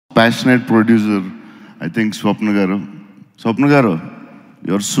Passionate producer, I think Swapna garu. Swapna garu,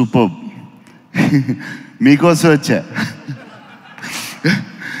 you're superb. మీకోసం వచ్చా.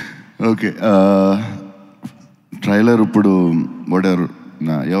 Okay, trailer ఇప్పుడు వాడెవరు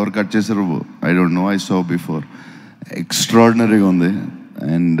ఎవరు కట్ చేశారు I don't know, I saw before. ఎక్స్ట్రాడినరీగా ఉంది.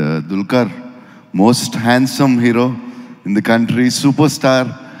 And Dulquer, most handsome hero in the country, super star.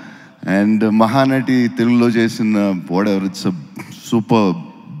 And Mahanati తెలుగులో చేసిన whatever, it's a super,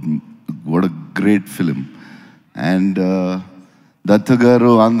 what a great film. And దత్త గారు,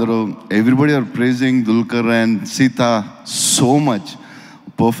 అందరూ, everybody are pricing Dulquer and Sita so much.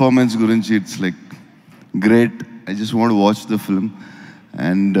 Performance గురించి it's like great. I just want watch the film.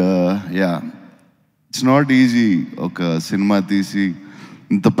 And yeah, it's not easy ఒక cinema తీసి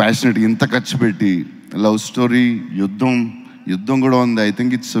ఇంత passionate, ఇంత ఖర్చు పెట్టి, love story, యుద్ధం కూడా ఉంది. I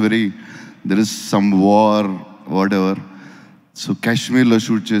think it's very, there is some war, what ever. So కాశ్మీర్లో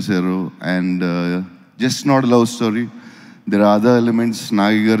షూట్ చేశారు. And just not love story, there are other elements.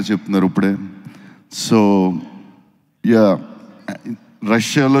 Nagi గారు చెప్తున్నారు ఇప్పుడే. సో యా,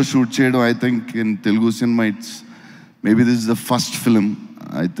 రష్యాలో షూట్ చేయడం, I think in Telugu cinema it's maybe this is the first film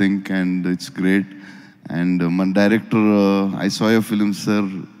I think. And it's great. And మన director, I saw your film sir,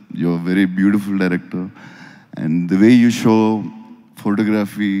 you are very beautiful director. And the way you show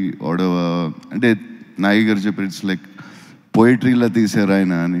photography అంటే నాగి గారు చెప్పారు, it's like పోయిటరీలా తీశారు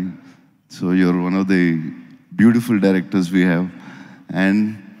ఆయన అని. So you're one of the beautiful directors we have. And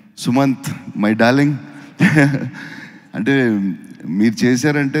Sumanth, my darling, అంటే మీరు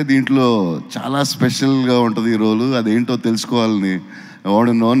చేశారంటే దీంట్లో చాలా స్పెషల్గా ఉంటుంది ఈ రోలు. అదేంటో తెలుసుకోవాలని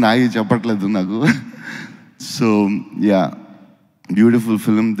ఎవడనో నాగి చెప్పట్లేదు నాకు. So yeah, beautiful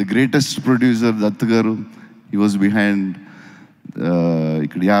film. The greatest producer Dutt గారు, హీ వాజ్ బిహైండ్.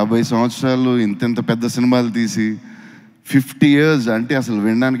 ఇక్కడ 50 సంవత్సరాలు ఇంత పెద్ద సినిమాలు తీసి 50 years అంటే అసలు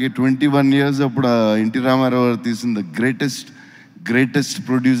వినడానికి 21 years అప్పుడు ఎన్టీ రామారావు గారు తీసిన the greatest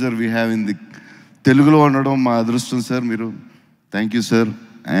producer we have in the తెలుగులో ఉండడం మా అదృష్టం సార్. మీరు thank you sir.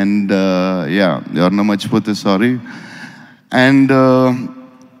 And yeah, ఎవరన్నా మర్చిపోతే sorry. And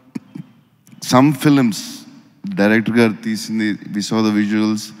some films director గారు తీసింది, వి సా ద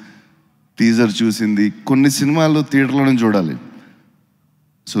విజువల్స్, టీజర్ చూసింది. కొన్ని సినిమాలు థియేటర్లోనే చూడాలి.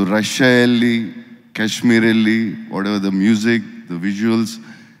 సో రష్యా వెళ్ళి, కాశ్మీర్ వెళ్ళి, what ever the music, the visuals,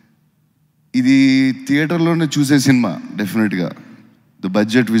 ఇది థియేటర్లోనే చూసే సినిమా డెఫినెట్గా. The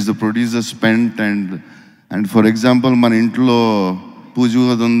budget which the producer spent. And for example, మన ఇంట్లో పూజ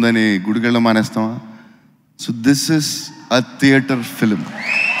ఉందని గుడికెళ్ళ మానేస్తామా? So this is a theatre film.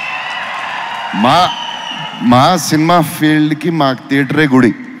 మా సినిమా ఫీల్డ్కి మా థియేటరే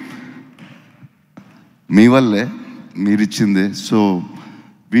గుడి, మీ వల్లే, మీరిచ్చిందే. So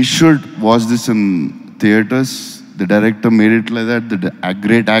we should watch this in theaters. The director made it like that. The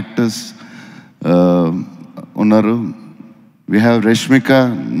great actors unnaru. We have Rashmika,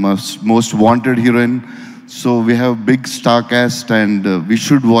 most wanted heroine. So we have big star cast, and we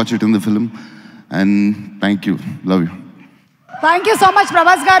should watch it in the film. And thank you, love you. Thank you so much,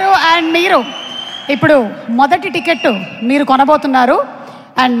 Prabhas garu. And meeru ఇప్పుడు మొదటి ticket మీరు కొనబోతున్నారు.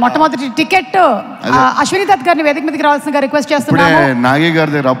 And మొట్టమొదటి ticket Ashwini Dutt గారిని వేదిక మీదకి రావాల్సిందిగా request చేస్తున్నాను. నాగి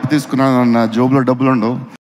గారి దగ్గర అప్పు తీసుకున్నాను, నా జోబులో డబ్బులు ఉండవు.